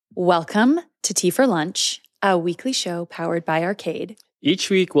Welcome to Tea for Lunch, a weekly show powered by Arcade. Each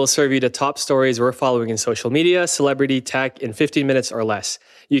week, we'll serve you the top stories we're following in social media, celebrity, tech in 15 minutes or less.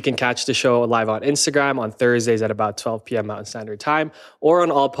 You can catch the show live on Instagram on Thursdays at about 12 p.m. Mountain Standard Time, or on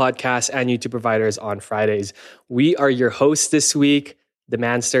all podcasts and YouTube providers on Fridays. We are your hosts this week, the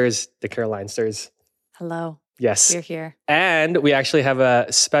Mansters, the Carolinesters. Hello. Yes. We're here. And we actually have a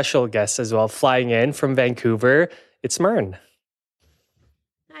special guest as well, flying in from Vancouver. It's Mern.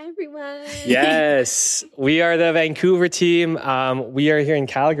 Hi, everyone. Yes, we are the Vancouver team. We are here in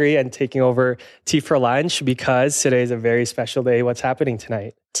Calgary and taking over Tea for Lunch because today is a very special day. What's happening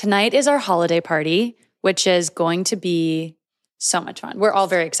tonight? Tonight is our holiday party, which is going to be so much fun. We're all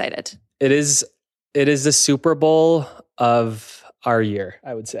very excited. It is the Super Bowl of our year,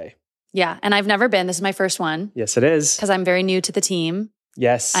 I would say. Yeah, and I've never been. This is my first one. Yes, it is. Because I'm very new to the team.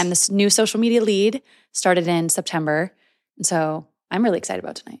 Yes. I'm this new social media lead, started in September. And so I'm really excited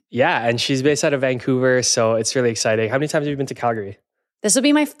about tonight. Yeah, and she's based out of Vancouver, so it's really exciting. How many times have you been to Calgary? This will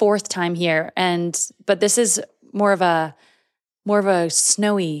be my fourth time here, but this is more of a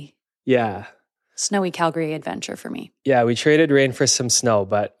snowy Calgary adventure for me. Yeah, we traded rain for some snow,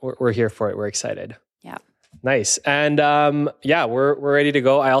 but we're here for it. We're excited. Yeah. Nice. And we're ready to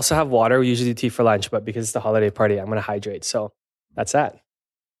go. I also have water. We usually do tea for lunch, but because it's the holiday party, I'm going to hydrate. So that's that.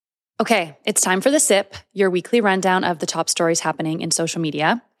 Okay, it's time for The Sip, your weekly rundown of the top stories happening in social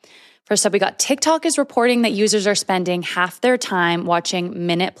media. First up, we got TikTok is reporting that users are spending half their time watching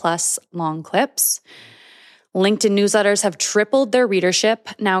minute-plus long clips. LinkedIn newsletters have tripled their readership,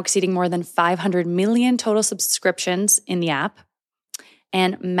 now exceeding more than 500 million total subscriptions in the app.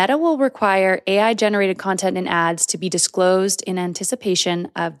 And Meta will require AI-generated content and ads to be disclosed in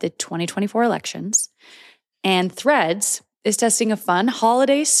anticipation of the 2024 elections. And Threads is testing a fun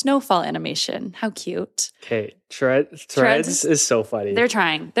holiday snowfall animation. How cute. Okay, Threads is so funny. They're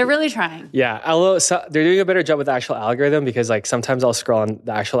trying. They're really trying. Yeah, although they're doing a better job with the actual algorithm because like sometimes I'll scroll on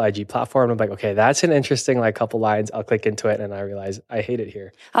the actual IG platform and I'm like, okay, that's an interesting like couple lines. I'll click into it and I realize I hate it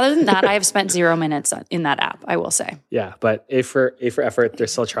here. Other than that, I have spent 0 minutes in that app, I will say. Yeah, but A for effort, they're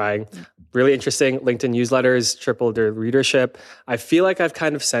still trying. Really interesting. LinkedIn newsletters tripled their readership. I feel like I've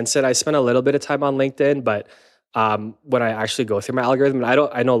kind of sensed it. I spent a little bit of time on LinkedIn, but when I actually go through my algorithm, and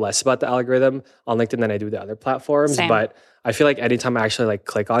I know less about the algorithm on LinkedIn than I do the other platforms. Same. But I feel like anytime I actually like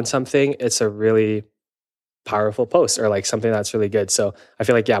click on something, it's a really powerful post or like something that's really good. So I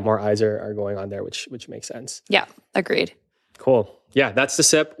feel like, yeah, more eyes are going on there, which makes sense. Yeah, agreed. Cool. Yeah, that's the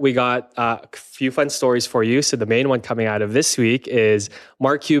sip. We got a few fun stories for you. So the main one coming out of this week is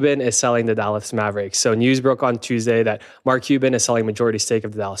Mark Cuban is selling the Dallas Mavericks. So news broke on Tuesday that Mark Cuban is selling majority stake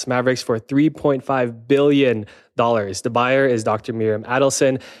of the Dallas Mavericks for $3.5 billion. The buyer is Dr. Miriam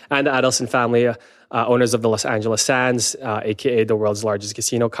Adelson and the Adelson family, owners of the Los Angeles Sands, aka the world's largest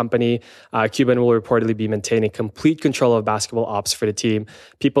casino company. Cuban will reportedly be maintaining complete control of basketball ops for the team.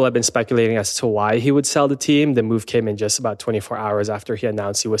 People have been speculating as to why he would sell the team. The move came in just about 24 hours after he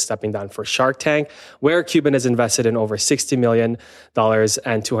announced he was stepping down for Shark Tank, where Cuban has invested in over $60 million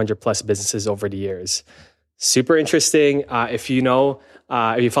and 200 plus businesses over the years. Super interesting. If you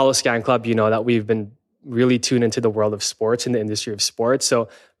follow Scan Club, you know that we've been really tuned into the world of sports and the industry of sports. So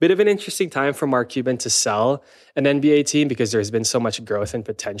bit of an interesting time for Mark Cuban to sell an NBA team because there's been so much growth and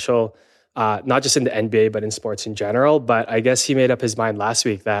potential, not just in the NBA, but in sports in general. But I guess he made up his mind last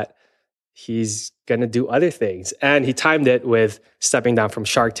week that he's going to do other things. And he timed it with stepping down from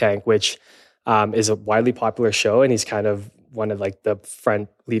Shark Tank, which is a widely popular show. And he's kind of one of like the front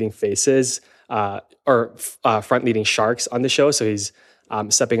leading faces front leading sharks on the show. So he's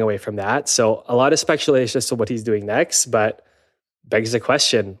stepping away from that. So a lot of speculation as to what he's doing next, but begs the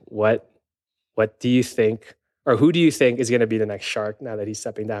question, what do you think, or who do you think is going to be the next shark now that he's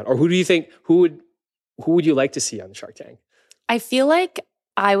stepping down? Or who would you like to see on Shark Tank? I feel like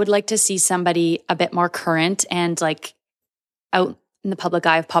I would like to see somebody a bit more current and like out in the public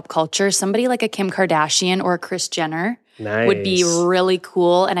eye of pop culture. Somebody like a Kim Kardashian or a Kris Jenner would be really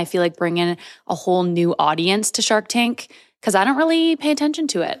cool. And I feel like bring in a whole new audience to Shark Tank. Because I don't really pay attention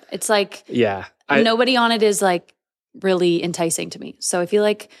to it. It's like, nobody on it is like really enticing to me. So I feel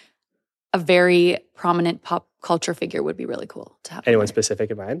like a very prominent pop culture figure would be really cool to have. Anyone specific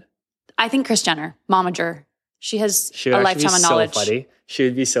in mind? I think Kris Jenner, momager. She has a lifetime of knowledge. Funny. She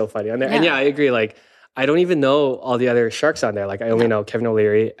would be so funny on there. Yeah. And yeah, I agree. Like, I don't even know all the other sharks on there. Like, I only know Kevin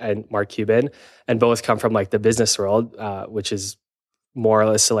O'Leary and Mark Cuban, and both come from like the business world, which is more or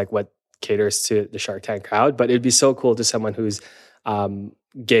less to like what caters to the Shark Tank crowd. But it'd be so cool to someone who's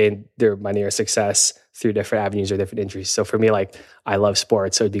gained their money or success through different avenues or different injuries. So for me, like, I love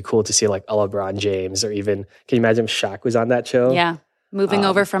sports. So it'd be cool to see like a LeBron James, or even, can you imagine if Shaq was on that show? Yeah. Moving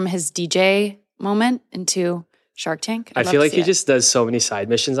over from his DJ moment into Shark Tank. I feel like he just does so many side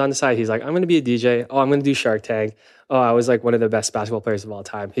missions on the side. He's like, I'm going to be a DJ. Oh, I'm going to do Shark Tank. Oh, I was like one of the best basketball players of all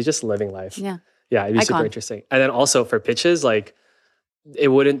time. He's just living life. Yeah. Yeah, it'd be super interesting. And then also for pitches, like it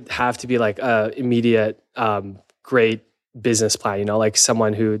wouldn't have to be like a immediate great business plan, you know, like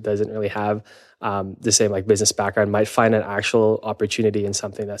someone who doesn't really have the same like business background might find an actual opportunity in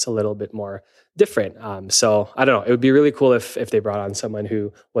something that's a little bit more different. So I don't know. It would be really cool if they brought on someone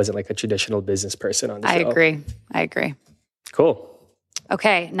who wasn't like a traditional business person on the show. I agree. Cool.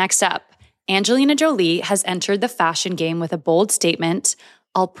 Okay, next up. Angelina Jolie has entered the fashion game with a bold statement,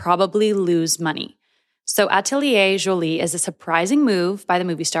 "I'll probably lose money." So Atelier Jolie is a surprising move by the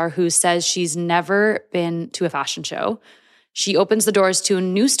movie star who says she's never been to a fashion show. She opens the doors to a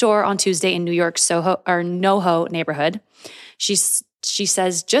new store on Tuesday in New York's NoHo neighborhood. She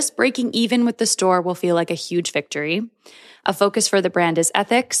says just breaking even with the store will feel like a huge victory. A focus for the brand is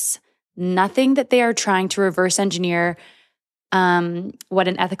ethics, nothing that they are trying to reverse engineer what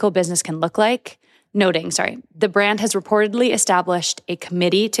an ethical business can look like. The brand has reportedly established a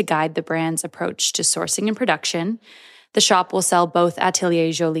committee to guide the brand's approach to sourcing and production. The shop will sell both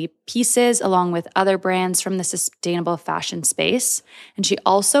Atelier Jolie pieces along with other brands from the sustainable fashion space. And she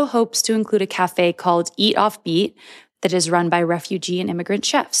also hopes to include a cafe called Eat Off Beat that is run by refugee and immigrant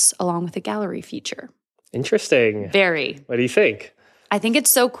chefs, along with a gallery feature. Interesting. Very. What do you think? I think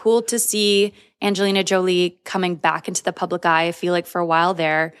it's so cool to see Angelina Jolie coming back into the public eye. I feel like for a while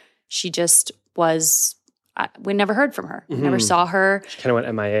there, she just was, we never heard from her. Never saw her. She kind of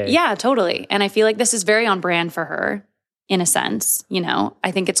went MIA. Yeah, totally. And I feel like this is very on brand for her in a sense. You know,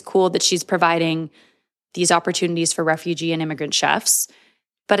 I think it's cool that she's providing these opportunities for refugee and immigrant chefs.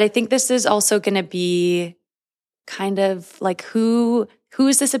 But I think this is also going to be kind of like who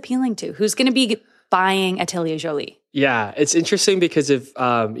is this appealing to? Who's going to be buying Atelier Jolie? Yeah, it's interesting because if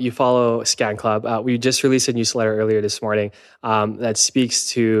you follow Scan Club, we just released a newsletter earlier this morning that speaks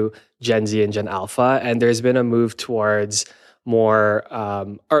to Gen Z and Gen Alpha, and there's been a move towards more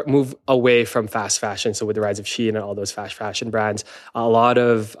or move away from fast fashion. So with the rise of Shein and all those fast fashion brands, a lot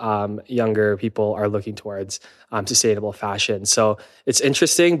of younger people are looking towards sustainable fashion. So it's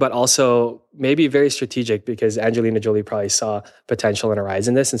interesting, but also maybe very strategic because Angelina Jolie probably saw potential and a rise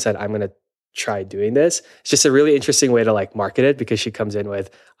in this and said, I'm going to try doing this. It's just a really interesting way to like market it because she comes in with,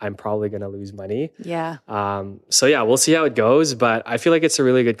 I'm probably going to lose money. Yeah. So yeah, we'll see how it goes, but I feel like it's a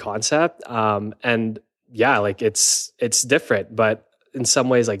really good concept. And yeah, like it's different, but in some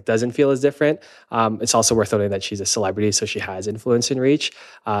ways like doesn't feel as different. It's also worth noting that she's a celebrity, so she has influence and reach.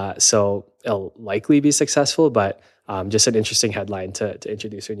 So it'll likely be successful, but just an interesting headline to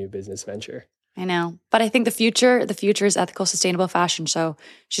introduce her new business venture. I know. But I think the future is ethical, sustainable fashion. So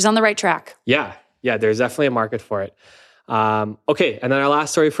she's on the right track. Yeah, there's definitely a market for it. Okay, and then our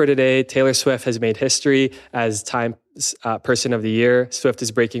last story for today, Taylor Swift has made history as Time Person of the Year. Swift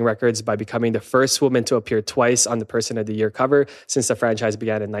is breaking records by becoming the first woman to appear twice on the Person of the Year cover since the franchise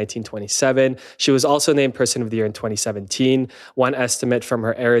began in 1927. She was also named Person of the Year in 2017. One estimate from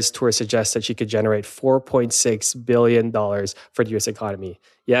her Eras tour suggests that she could generate $4.6 billion for the U.S. economy.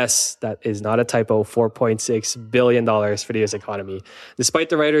 Yes, that is not a typo, $4.6 billion for the U.S. economy. Despite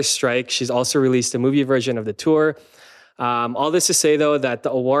the writer's strike, she's also released a movie version of the tour. All this to say, though, that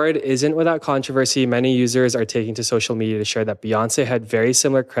the award isn't without controversy. Many users are taking to social media to share that Beyoncé had very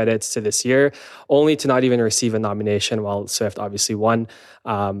similar credits to this year, only to not even receive a nomination, while Swift obviously won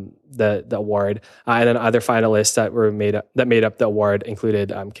the award. And then other finalists that made up the award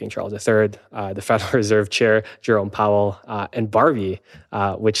included King Charles III, the Federal Reserve Chair Jerome Powell, and Barbie,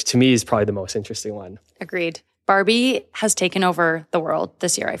 which to me is probably the most interesting one. Agreed. Barbie has taken over the world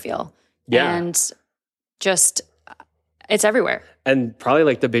this year, I feel. Yeah. And just... it's everywhere. And probably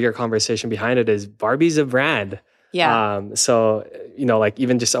like the bigger conversation behind it is Barbie's a brand. Yeah. So, you know, like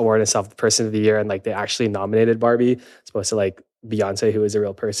even just awarding itself the Person of the Year and like they actually nominated Barbie as opposed to like Beyonce, who is a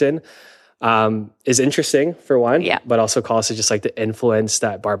real person, is interesting for one. Yeah. But also calls to just like the influence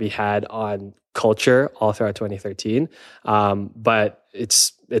that Barbie had on culture all throughout 2013. But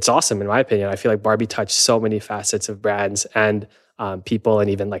it's awesome in my opinion. I feel like Barbie touched so many facets of brands and people and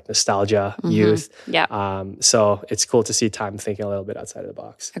even like nostalgia, youth. Yeah. So it's cool to see Time thinking a little bit outside of the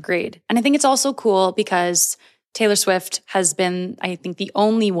box. Agreed. And I think it's also cool because Taylor Swift has been, I think, the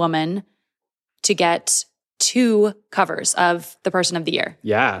only woman to get 2 covers of the Person of the Year.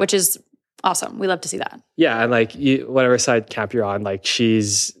 Yeah. Which is awesome. We love to see that. Yeah. And like whatever side camp you're on, like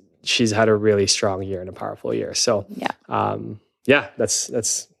she's had a really strong year and a powerful year. So yeah, that's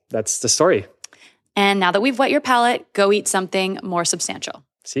the story. And now that we've wet your palate, go eat something more substantial.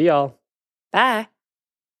 See y'all. Bye.